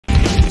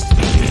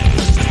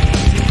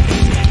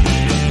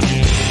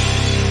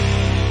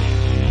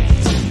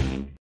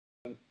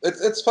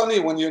it's funny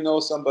when you know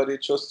somebody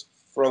just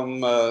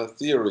from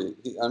theory.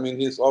 I mean,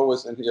 he's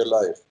always in your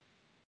life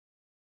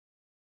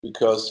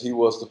because he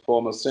was the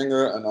former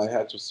singer, and I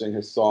had to sing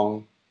his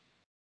song.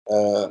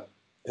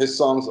 His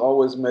songs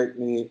always make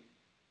me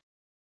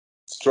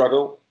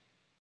struggle.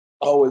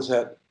 Always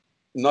had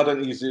not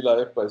an easy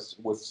life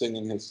with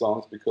singing his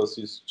songs because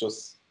he's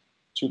just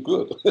too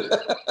good.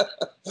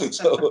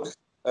 So,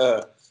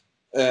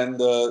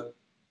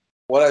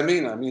 what I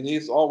mean,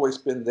 he's always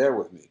been there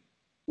with me.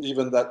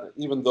 Even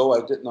though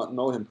I did not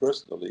know him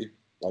personally.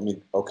 I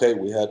mean, okay,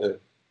 we had a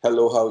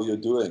hello, how you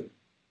doing?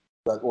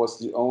 That was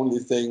the only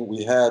thing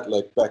we had,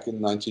 like back in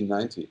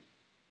 1990.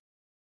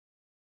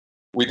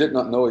 We did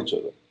not know each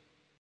other.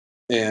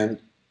 And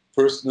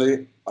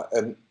personally,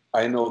 and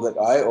I know that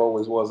I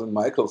always was in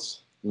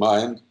Michael's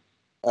mind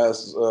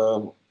as,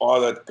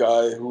 that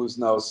guy who is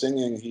now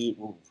singing,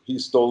 he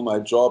stole my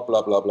job,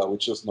 blah, blah, blah,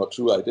 which is not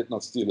true. I did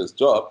not steal his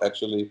job.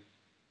 Actually,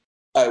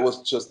 I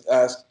was just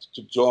asked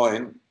to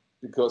join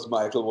because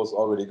Michael was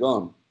already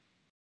gone.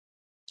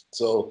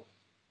 So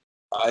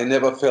I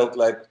never felt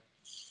like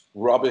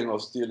robbing or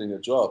stealing a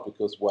job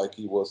because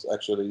Waiki was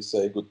actually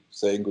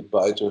saying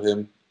goodbye to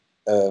him,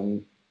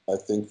 I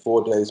think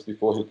 4 days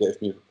before he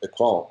gave me a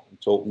call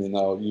and told me,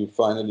 now you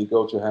finally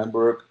go to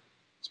Hamburg,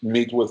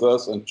 meet with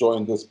us and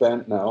join this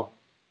band now.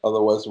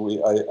 Otherwise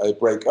I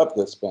break up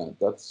this band.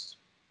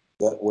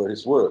 That were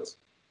his words.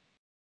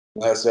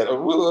 And I said,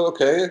 oh, well,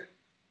 okay.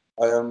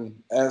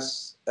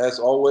 As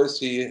always,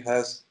 he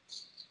has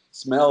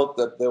smelled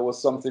that there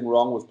was something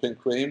wrong with Pink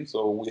Cream,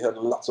 so we had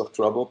lots of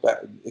trouble back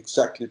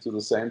exactly to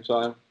the same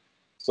time.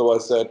 So I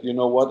said, you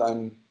know what,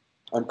 I'm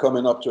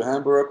coming up to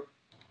Hamburg.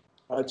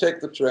 I take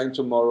the train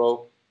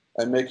tomorrow.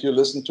 I make you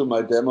listen to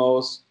my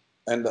demos,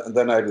 and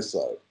then I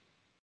decide.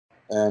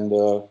 And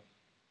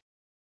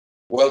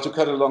well, to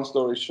cut a long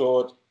story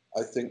short,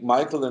 I think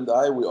Michael and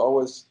I, we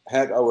always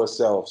had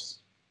ourselves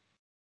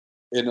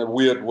in a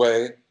weird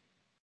way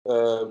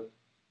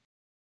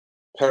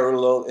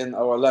parallel in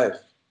our life.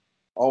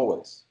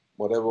 Always,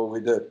 whatever we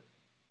did.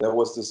 There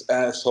was this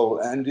asshole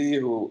Andy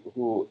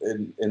who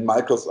in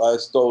Michael's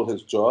eyes stole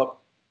his job.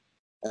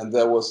 And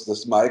there was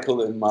this Michael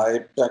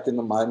back in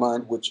my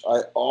mind, which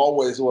I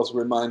always was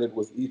reminded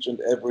with each and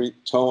every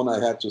tone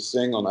I had to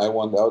sing on I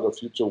Want Out or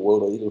Future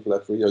World or Eagle Fly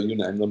Free or you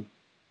name them.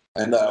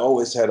 And I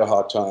always had a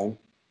hard time.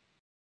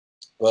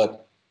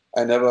 But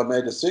I never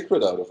made a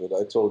secret out of it.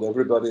 I told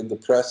everybody in the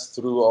press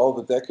through all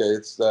the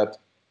decades that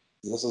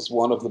this is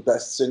one of the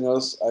best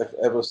singers I've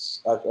ever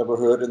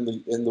heard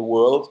in the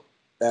world,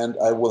 and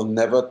I will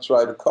never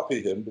try to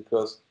copy him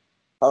because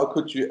how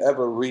could you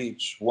ever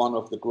reach one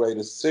of the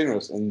greatest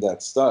singers in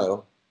that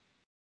style?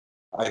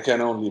 I can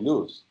only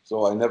lose.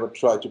 So I never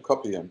tried to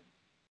copy him,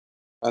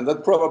 and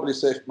that probably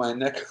saved my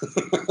neck.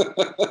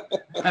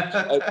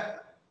 I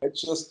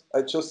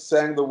just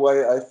sang the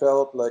way I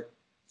felt, like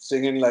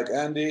singing like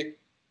Andy.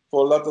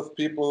 For a lot of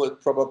people,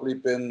 it's probably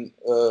been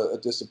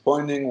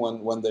disappointing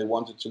when they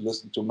wanted to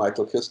listen to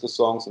Michael Kiske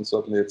songs, and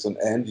certainly it's an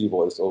Andy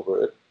voice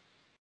over it.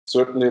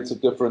 Certainly it's a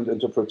different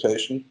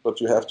interpretation, but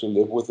you have to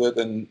live with it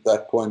in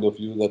that point of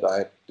view that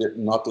I did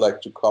not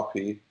like to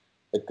copy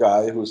a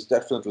guy who's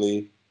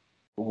definitely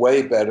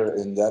way better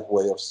in that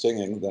way of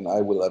singing than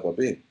I will ever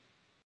be.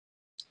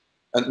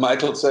 And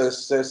Michael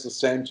says the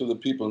same to the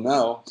people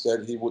now,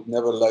 said he would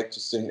never like to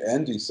sing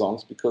Andy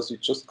songs because he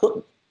just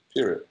couldn't,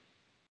 period.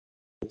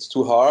 It's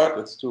too hard,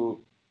 it's too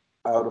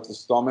out of the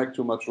stomach,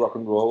 too much rock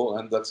and roll,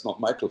 and that's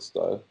not Michael's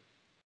style.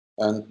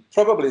 And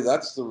probably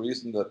that's the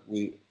reason that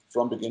we,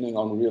 from beginning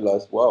on,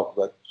 realized, wow,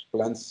 that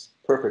blends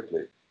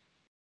perfectly.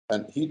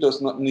 And he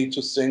does not need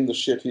to sing the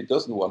shit he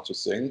doesn't want to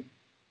sing.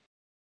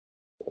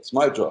 That's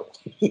my job.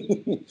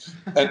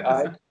 And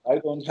I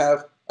don't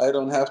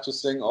have to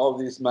sing all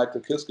these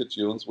Michael Kiske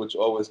tunes, which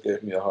always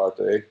gave me a hard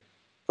day.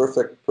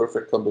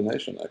 Perfect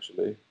combination,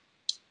 actually.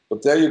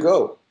 But there you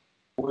go.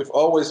 We've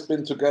always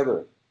been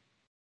together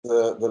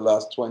the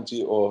last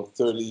 20 or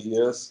 30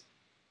 years,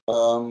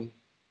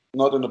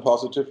 not in a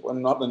positive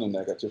and not in a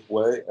negative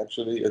way.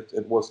 Actually,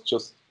 it was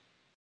just,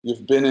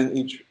 you've been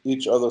in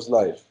each other's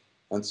life,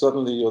 and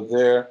suddenly you're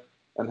there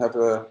and have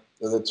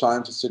the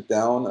time to sit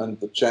down and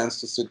the chance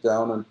to sit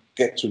down and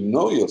get to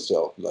know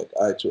yourself like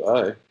eye to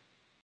eye.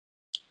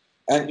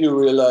 And you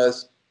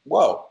realize,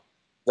 wow,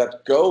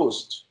 that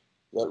ghost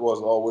that was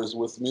always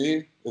with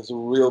me is a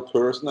real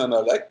person, and I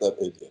like that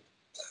idiot.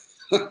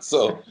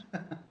 So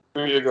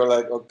you go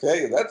like,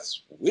 okay,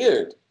 that's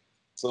weird.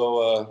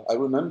 So I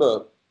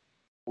remember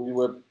we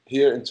were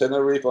here in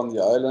Tenerife on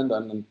the island,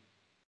 and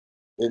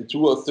in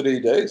 2 or 3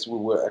 days we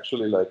were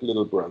actually like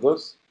little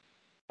brothers.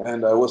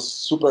 And I was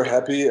super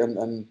happy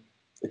and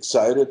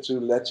excited to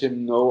let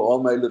him know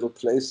all my little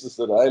places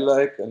that I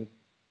like. And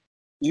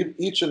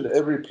each and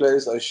every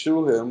place I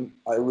show him,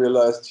 I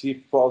realized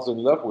he falls in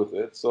love with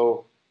it.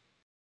 So,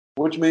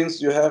 which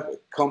means you have a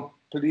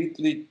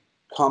completely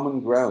common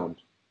ground.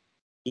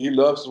 He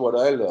loves what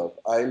I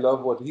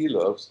love what he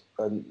loves,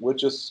 and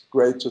which is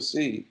great to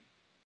see.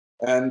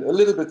 And a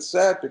little bit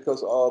sad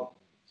because of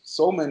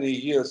so many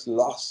years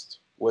lost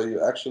where you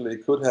actually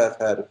could have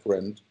had a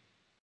friend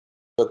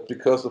but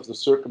because of the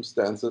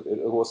circumstances,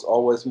 it was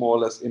always more or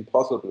less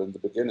impossible in the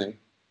beginning,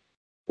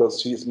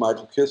 because he's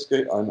Michael Kiske,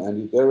 I'm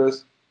Andi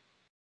Deris,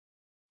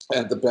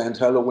 and the band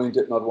Helloween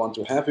did not want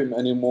to have him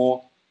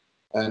anymore,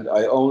 and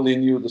I only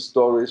knew the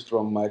stories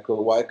from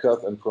Michael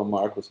Wyckoff and from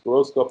Marcus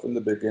Groskopf in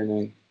the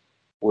beginning,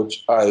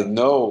 which I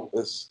know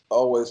is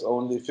always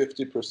only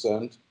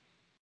 50%,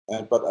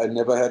 but I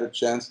never had a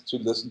chance to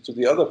listen to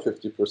the other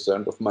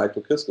 50% of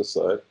Michael Kiske's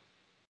side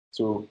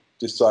to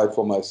decide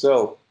for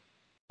myself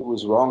who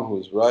is wrong, who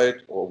is right,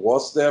 or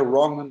was there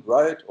wrong and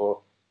right, or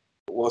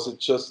was it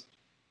just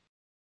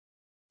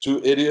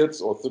 2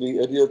 idiots or 3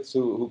 idiots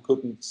who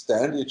couldn't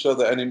stand each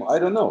other anymore? I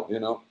don't know, you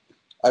know.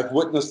 I've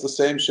witnessed the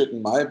same shit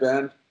in my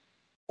band,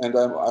 and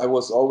I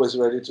was always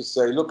ready to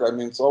say, look, I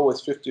mean, it's always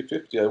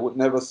 50-50. I would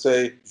never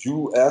say,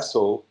 you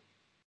asshole,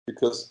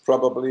 because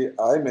probably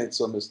I made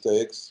some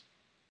mistakes,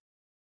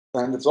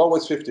 and it's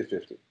always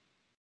 50-50.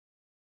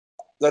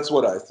 That's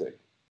what I think.